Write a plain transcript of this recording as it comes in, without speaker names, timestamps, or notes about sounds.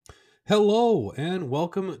Hello and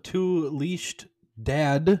welcome to Leashed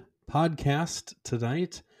Dad podcast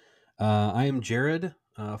tonight. I am Jared,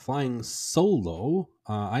 flying solo.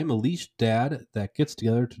 I'm a leashed dad that gets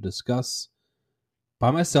together to discuss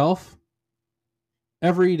by myself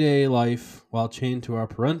everyday life while chained to our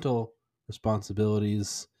parental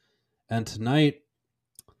responsibilities. And tonight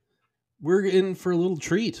we're in for a little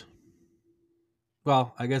treat.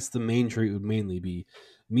 Well, I guess the main treat would mainly be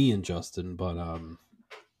me and Justin, but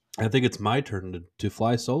I think it's my turn to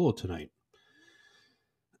fly solo tonight.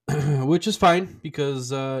 Which is fine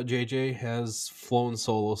because JJ has flown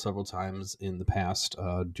solo several times in the past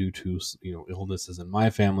due to illnesses in my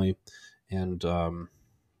family and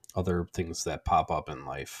other things that pop up in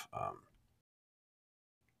life.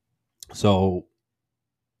 So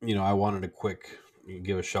I wanted to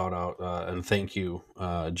give a shout out and thank you,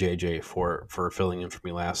 JJ, for filling in for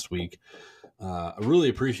me last week. I really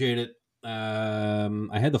appreciate it.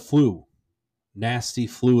 I had the flu, nasty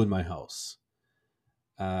flu in my house.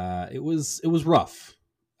 It was rough.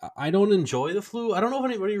 I don't enjoy the flu. I don't know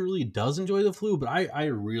if anybody really does enjoy the flu, but I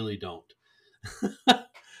really don't.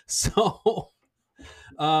 So,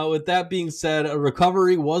 with that being said, a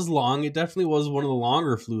recovery was long. It definitely was one of the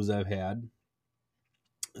longer flus I've had.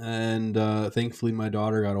 And thankfully, my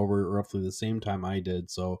daughter got over it roughly the same time I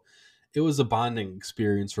did. So, it was a bonding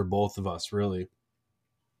experience for both of us, really.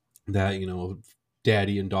 That,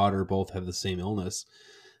 daddy and daughter both have the same illness,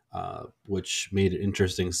 which made it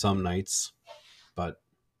interesting some nights. But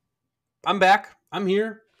I'm back. I'm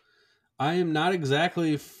here. I am not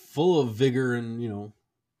exactly full of vigor and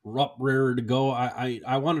rarer to go.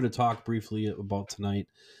 I wanted to talk briefly about tonight.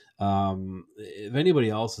 If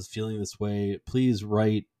anybody else is feeling this way, please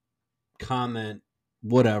write, comment,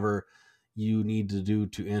 whatever you need to do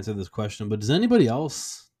to answer this question. But does anybody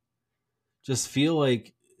else just feel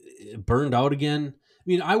like burned out again? I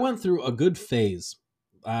mean, I went through a good phase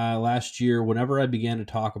last year whenever I began to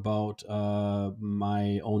talk about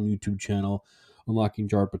my own YouTube channel, Unlocking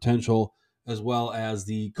Jar Potential, as well as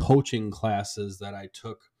the coaching classes that I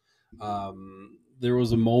took. There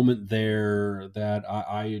was a moment there that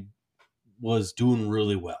I was doing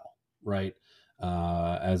really well, right?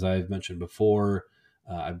 As I've mentioned before,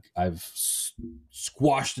 I've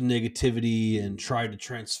squashed the negativity and tried to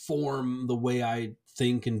transform the way I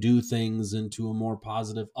think and do things into a more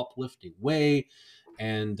positive, uplifting way.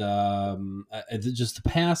 And just the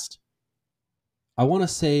past, I want to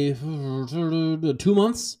say 2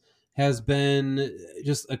 months has been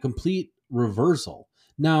just a complete reversal.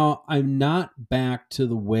 Now, I'm not back to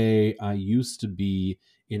the way I used to be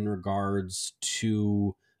in regards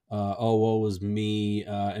to, woe is me,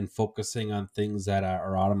 and focusing on things that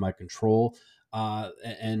are out of my control.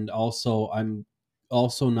 And also, I'm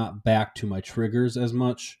also not back to my triggers as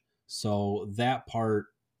much. So that part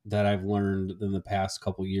that I've learned in the past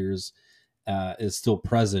couple years is still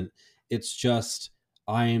present. It's just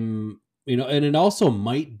and it also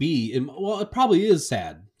might be, it probably is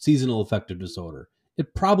SAD, seasonal affective disorder.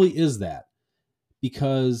 It probably is that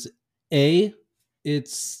because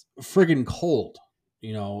it's friggin' cold.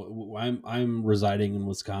 I'm residing in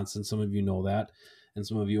Wisconsin. Some of you know that, and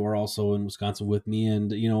some of you are also in Wisconsin with me. And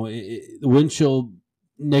the wind chill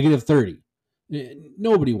 -30.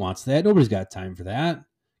 Nobody wants that. Nobody's got time for that.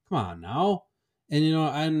 Come on now.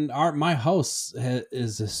 And my house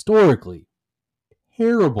is historically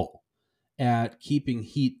terrible at keeping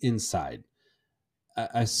heat inside.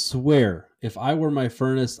 I swear, if I were my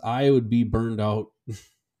furnace, I would be burned out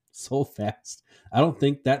so fast. I don't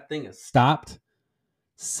think that thing has stopped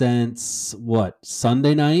since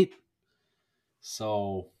Sunday night.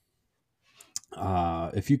 So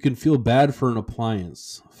if you can feel bad for an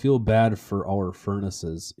appliance, feel bad for our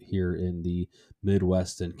furnaces here in the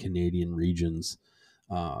Midwest and Canadian regions.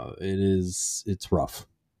 It's rough.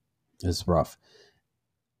 It's rough.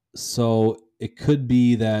 So it could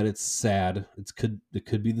be that it's SAD. It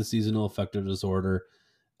could be the seasonal affective disorder.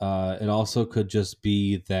 It also could just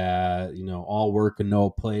be that all work and no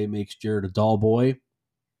play makes Jared a dull boy.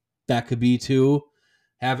 That could be too.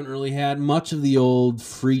 Haven't really had much of the old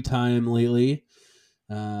free time lately.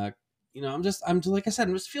 I'm just like I said,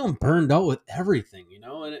 I'm just feeling burned out with everything.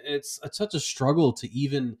 And it's such a struggle to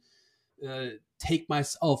even take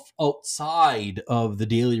myself outside of the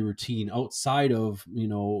daily routine, outside of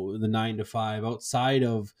the 9 to 5, outside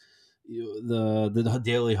of the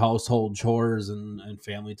daily household chores and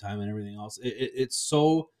family time and everything else. It's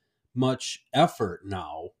so much effort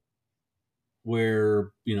now,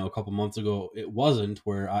 where a couple months ago it wasn't,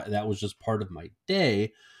 where that was just part of my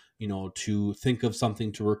day, to think of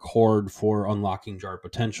something to record for Unlocking Jar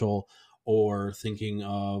Potential, or thinking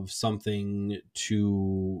of something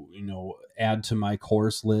to, add to my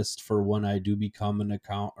course list for when I do become an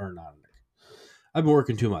account or not. I've been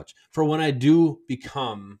working too much for when I do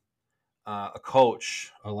become a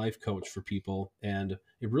coach, a life coach for people. And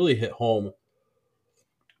it really hit home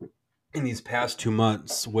in these past 2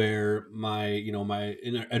 months where my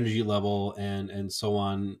energy level and so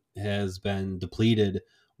on has been depleted,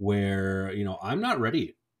 where I'm not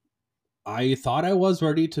ready. I thought I was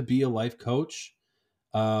ready to be a life coach,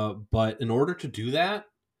 but in order to do that,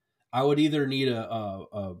 I would either need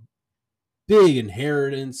a big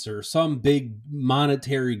inheritance or some big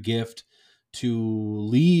monetary gift to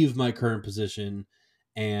leave my current position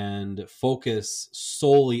and focus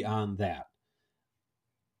solely on that.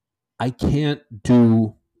 I can't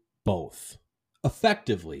do both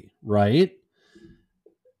effectively, right?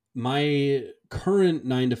 My current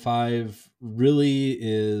 9 to 5 really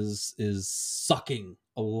is sucking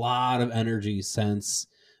a lot of energy since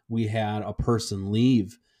we had a person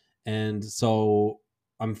leave. And so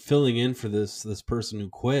I'm filling in for this person who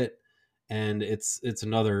quit, and it's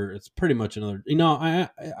pretty much another,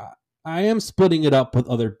 I am splitting it up with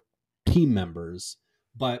other team members,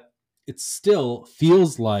 but it still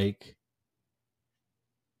feels like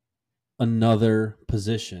another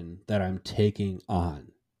position that I'm taking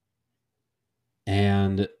on.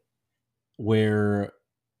 And where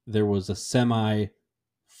there was a semi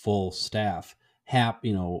full staff, a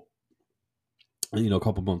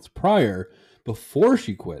couple months prior, before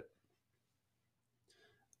she quit,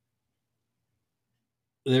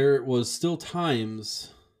 there was still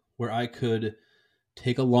times where I could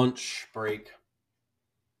take a lunch break.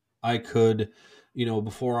 I could,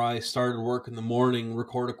 before I started work in the morning,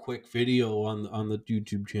 record a quick video on the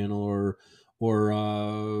YouTube channel, or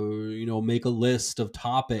make a list of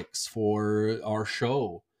topics for our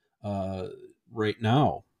show right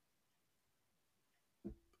now.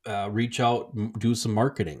 Reach out, do some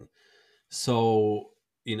marketing. So,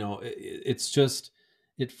 it's just,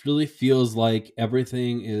 it really feels like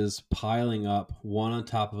everything is piling up one on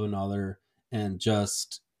top of another and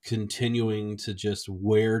just continuing to just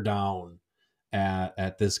wear down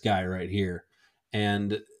at this guy right here.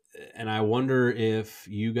 And I wonder if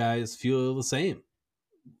you guys feel the same.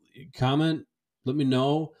 Comment, let me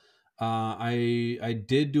know. I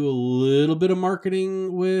did do a little bit of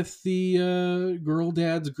marketing with the Girl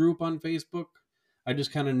Dads group on Facebook. I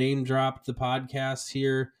just kind of name dropped the podcast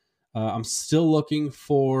here. I'm still looking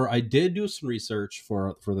for. I did do some research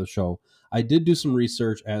for the show. I did do some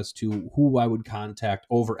research as to who I would contact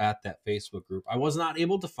over at that Facebook group. I was not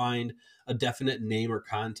able to find a definite name or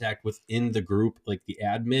contact within the group, like the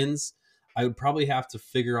admins. I would probably have to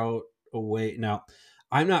figure out a way. Now,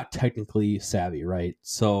 I'm not technically savvy, right?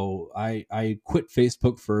 So I quit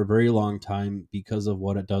Facebook for a very long time because of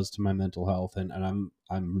what it does to my mental health, and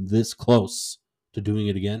I'm this close to doing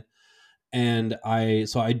it again. And I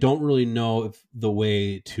don't really know if the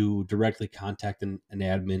way to directly contact an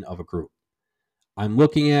admin of a group. I'm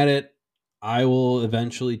looking at it. I will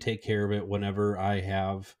eventually take care of it whenever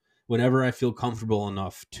I feel comfortable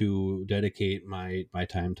enough to dedicate my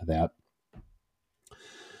time to that.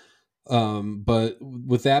 But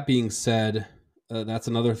with that being said, that's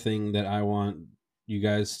another thing that I want you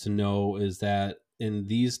guys to know, is that in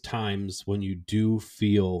these times when you do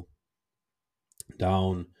feel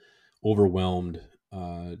down, overwhelmed,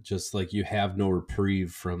 just like you have no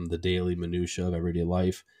reprieve from the daily minutia of everyday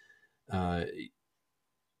life,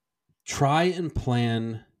 try and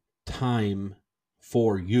plan time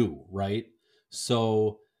for you, right?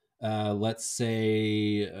 So let's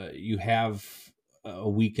say you have a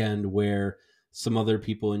weekend where some other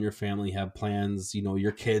people in your family have plans,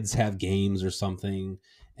 your kids have games or something,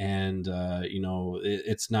 and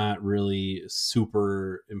it's not really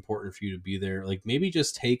super important for you to be there. Like, maybe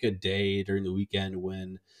just take a day during the weekend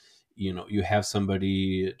when you have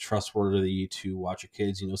somebody trustworthy to watch your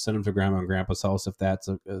kids. Send them to grandma and grandpa's house if that's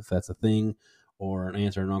a thing, or an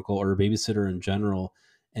aunt or an uncle, or a babysitter in general,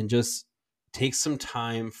 and just take some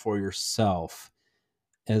time for yourself,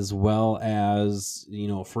 as well as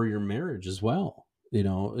for your marriage as well.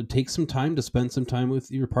 Take some time to spend some time with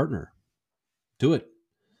your partner. Do it.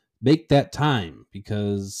 Make that time,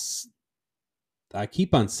 because I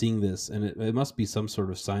keep on seeing this, and it must be some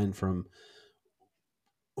sort of sign from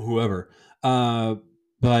whoever.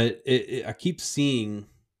 But I keep seeing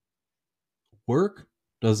work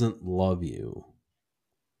doesn't love you.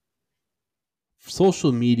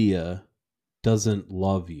 Social media doesn't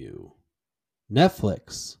love you.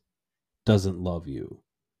 Netflix doesn't love you.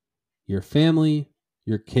 Your family,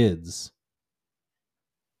 your kids,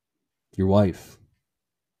 your wife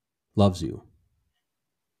loves you.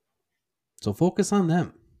 So focus on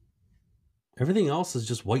them. Everything else is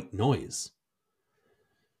just white noise.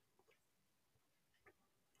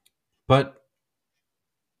 But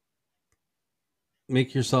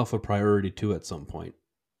make yourself a priority too at some point.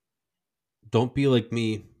 Don't be like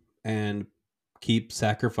me and keep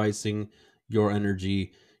sacrificing your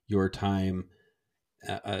energy, your time,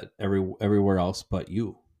 everywhere else but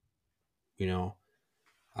you. You know,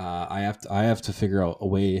 I have to figure out a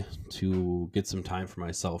way to get some time for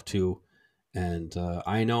myself too. And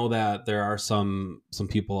I know that there are some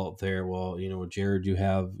people out there. Well, you know, Jared, you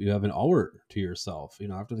have an hour to yourself. You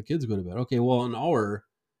know, after the kids go to bed. Okay, well, an hour.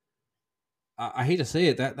 I hate to say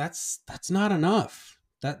it, that's not enough.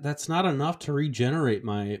 That's not enough to regenerate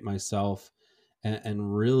myself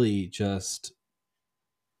and really just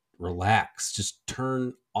relax. Just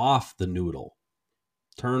turn off the noodle,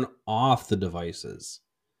 turn off the devices,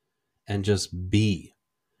 and just be.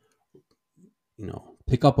 You know,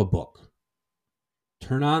 pick up a book,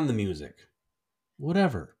 turn on the music,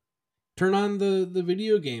 whatever. Turn on the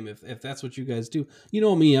video game if that's what you guys do. You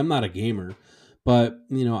know me, I'm not a gamer, but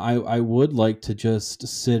you know, I would like to just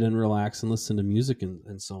sit and relax and listen to music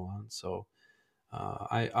and so on. So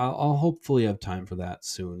I'll hopefully have time for that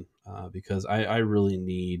soon, because I really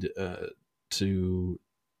need to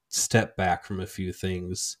step back from a few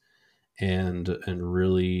things and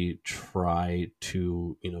really try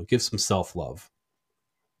to, you know, give some self-love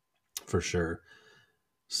for sure.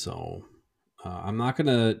 So I'm not going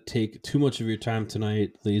to take too much of your time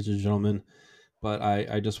tonight, ladies and gentlemen, but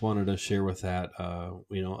I just wanted to share with that,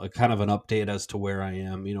 you know, a kind of an update as to where I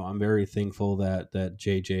am. You know, I'm very thankful that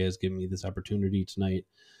JJ has given me this opportunity tonight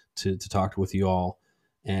to talk with you all.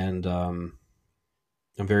 And I'm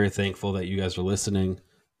very thankful that you guys are listening,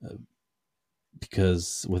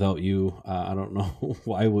 because without you, I don't know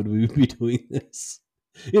why would we be doing this.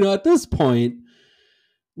 You know, at this point,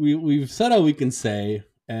 we've said all we can say,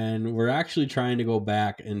 and we're actually trying to go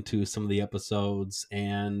back into some of the episodes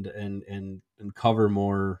and cover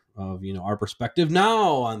more of, you know, our perspective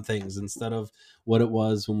now on things instead of what it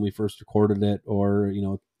was when we first recorded it, or, you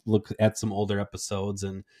know, look at some older episodes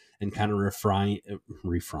and kind of refine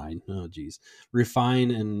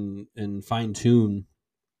and fine tune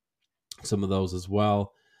some of those as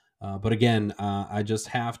well. But again, I just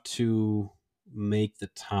have to make the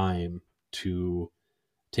time to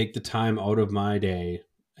take the time out of my day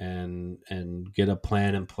and get a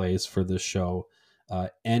plan in place for this show.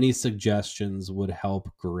 Any suggestions would help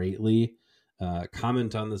greatly.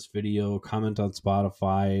 Comment on this video, comment on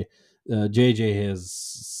Spotify. JJ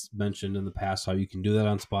has mentioned in the past how you can do that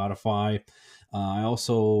on Spotify. I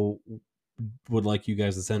also would like you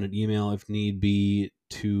guys to send an email if need be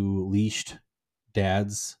to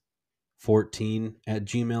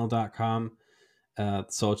leasheddads14@gmail.com.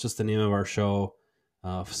 So it's just the name of our show,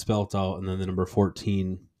 spelt out, and then the number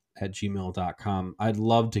 14@gmail.com. I'd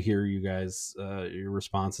love to hear you guys, your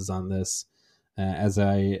responses on this, as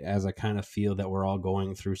I kind of feel that we're all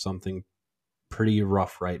going through something pretty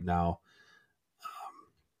rough right now.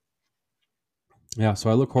 Yeah, so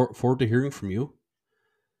I look forward to hearing from you.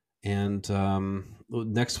 And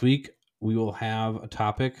next week we will have a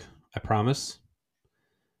topic, I promise.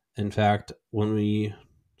 In fact, when we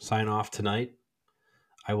sign off tonight,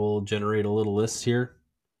 I will generate a little list here,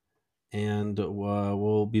 and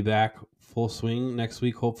we'll be back full swing next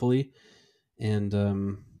week, hopefully, and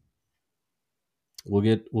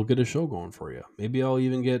we'll get a show going for you. Maybe I'll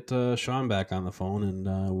even get Sean back on the phone,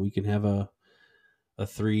 and we can have a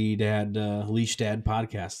leash dad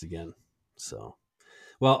podcast again. So,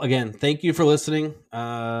 well, again, thank you for listening.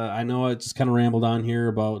 I know I just kind of rambled on here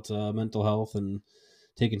about mental health and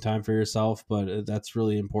taking time for yourself, but that's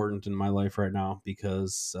really important in my life right now,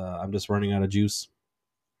 because I'm just running out of juice.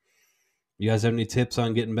 You guys have any tips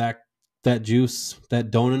on getting back that juice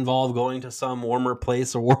that don't involve going to some warmer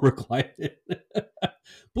place or warmer climate?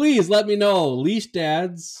 Please let me know.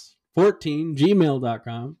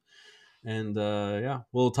 leashdads14@gmail.com. And yeah,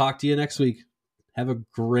 we'll talk to you next week. Have a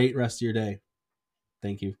great rest of your day.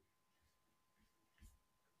 Thank you.